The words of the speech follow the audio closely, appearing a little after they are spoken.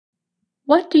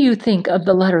"What do you think of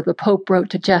the letter the Pope wrote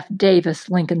to Jeff Davis?"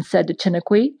 Lincoln said to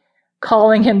Chiniquy,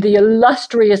 "calling him the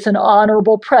illustrious and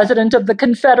honorable President of the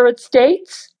Confederate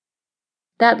States?"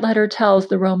 "That letter tells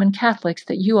the Roman Catholics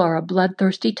that you are a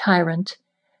bloodthirsty tyrant,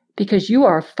 because you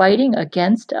are fighting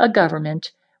against a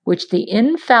government which the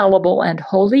infallible and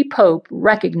holy Pope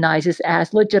recognizes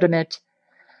as legitimate.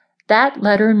 That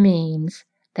letter means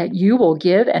that you will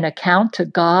give an account to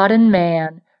God and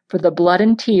man for the blood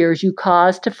and tears you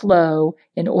caused to flow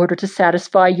in order to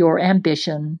satisfy your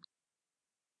ambition."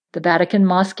 The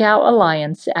Vatican-Moscow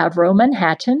Alliance, Avro,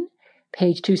 Manhattan,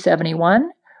 page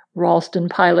 271, Ralston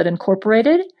Pilot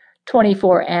Incorporated,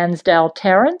 24 Ansdale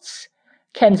Terrace,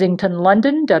 Kensington,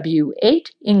 London,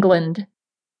 W8, England.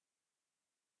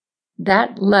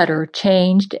 That letter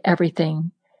changed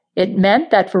everything. It meant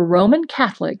that for Roman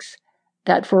Catholics,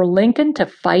 that for Lincoln to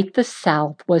fight the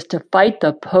South was to fight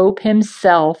the Pope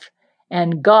himself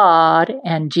and God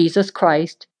and Jesus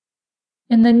Christ.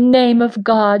 "In the name of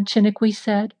God," Chiniquy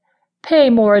said,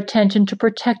 "pay more attention to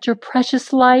protect your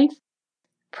precious life."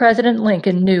 President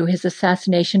Lincoln knew his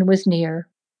assassination was near.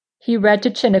 He read to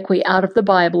Chiniquy out of the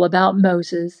Bible about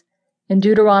Moses, in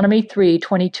Deuteronomy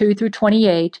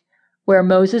 3:22-28, where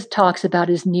Moses talks about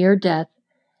his near death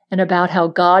and about how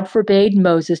God forbade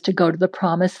Moses to go to the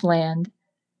Promised Land.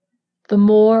 The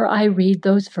more I read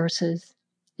those verses,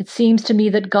 it seems to me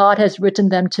that God has written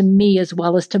them to me as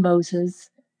well as to Moses.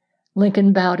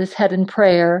 Lincoln bowed his head in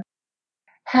prayer.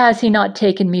 "Has he not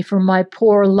taken me from my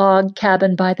poor log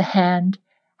cabin by the hand,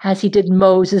 as he did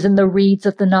Moses in the reeds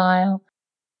of the Nile,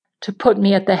 to put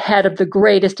me at the head of the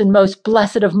greatest and most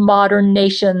blessed of modern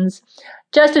nations,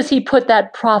 just as he put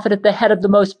that prophet at the head of the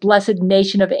most blessed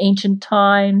nation of ancient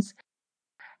times?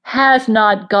 Has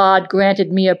not God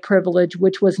granted me a privilege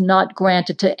which was not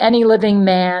granted to any living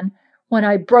man when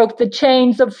I broke the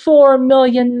chains of 4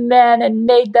 million men and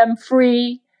made them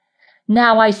free?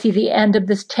 Now I see the end of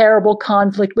this terrible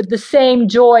conflict with the same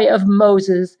joy of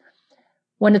Moses,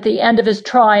 when at the end of his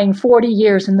trying 40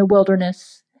 years in the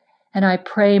wilderness, and I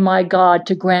pray my God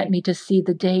to grant me to see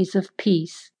the days of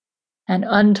peace and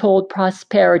untold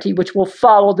prosperity which will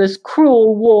follow this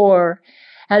cruel war,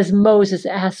 as Moses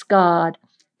asked God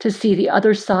to see the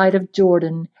other side of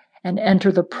Jordan and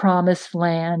enter the promised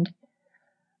land.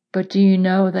 But do you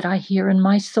know that I hear in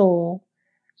my soul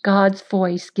God's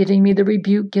voice giving me the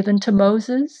rebuke given to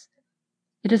Moses?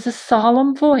 It is a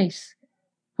solemn voice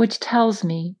which tells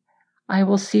me I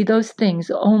will see those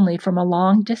things only from a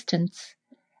long distance,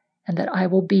 and that I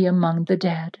will be among the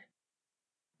dead."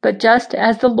 But just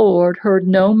as the Lord heard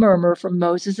no murmur from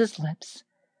Moses' lips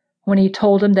when he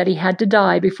told him that he had to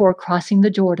die before crossing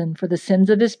the Jordan for the sins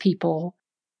of his people,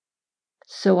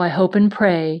 so I hope and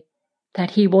pray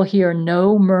that he will hear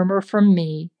no murmur from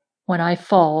me when I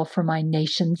fall for my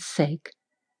nation's sake.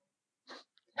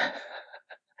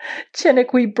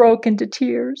 Chiniquy broke into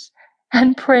tears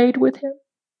and prayed with him.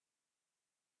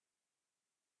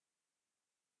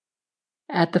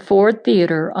 At the Ford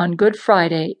Theater on Good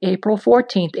Friday, April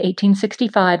 14,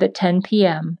 1865 at 10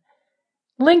 p.m.,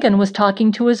 Lincoln was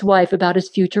talking to his wife about his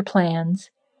future plans.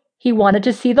 He wanted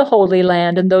to see the Holy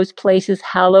Land and those places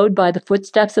hallowed by the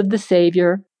footsteps of the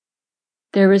Savior.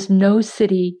 "There is no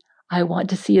city I want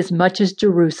to see as much as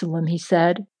Jerusalem," he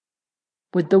said.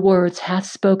 With the words half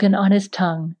spoken on his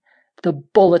tongue, the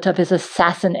bullet of his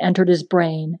assassin entered his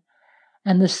brain,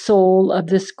 and the soul of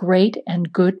this great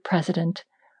and good president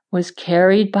was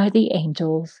carried by the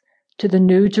angels to the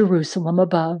New Jerusalem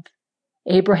above.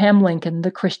 Abraham Lincoln,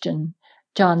 the Christian.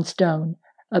 Johnstone,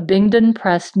 Abingdon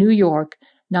Press, New York,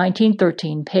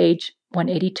 1913, page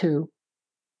 182.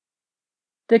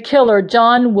 The killer,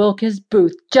 John Wilkes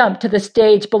Booth, jumped to the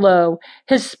stage below.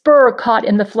 His spur caught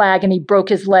in the flag and he broke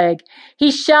his leg.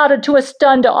 He shouted to a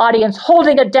stunned audience,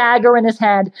 holding a dagger in his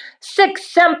hand, "Sic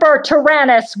semper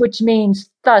tyrannis," which means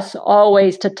 "thus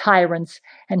always to tyrants,"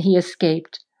 and he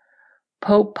escaped.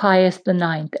 Pope Pius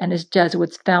IX and his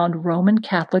Jesuits found Roman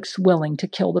Catholics willing to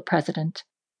kill the president.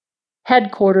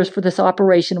 Headquarters for this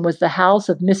operation was the house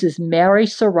of Mrs. Mary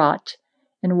Surratt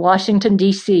in Washington,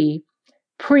 D.C.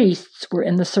 Priests were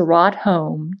in the Surratt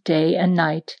home day and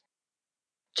night.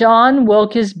 John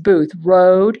Wilkes Booth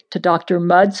rode to Dr.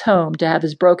 Mudd's home to have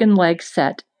his broken leg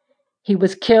set. He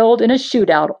was killed in a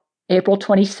shootout April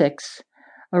 26.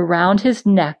 Around his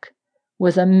neck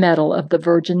was a medal of the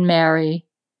Virgin Mary.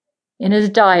 In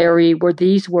his diary were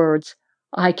these words,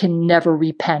 "I can never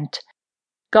repent.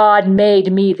 God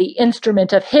made me the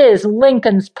instrument of his,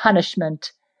 Lincoln's,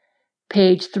 punishment."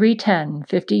 Page 310,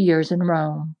 50 Years in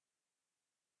Rome.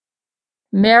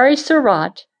 Mary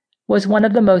Surratt was one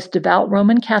of the most devout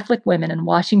Roman Catholic women in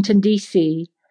Washington, D.C.,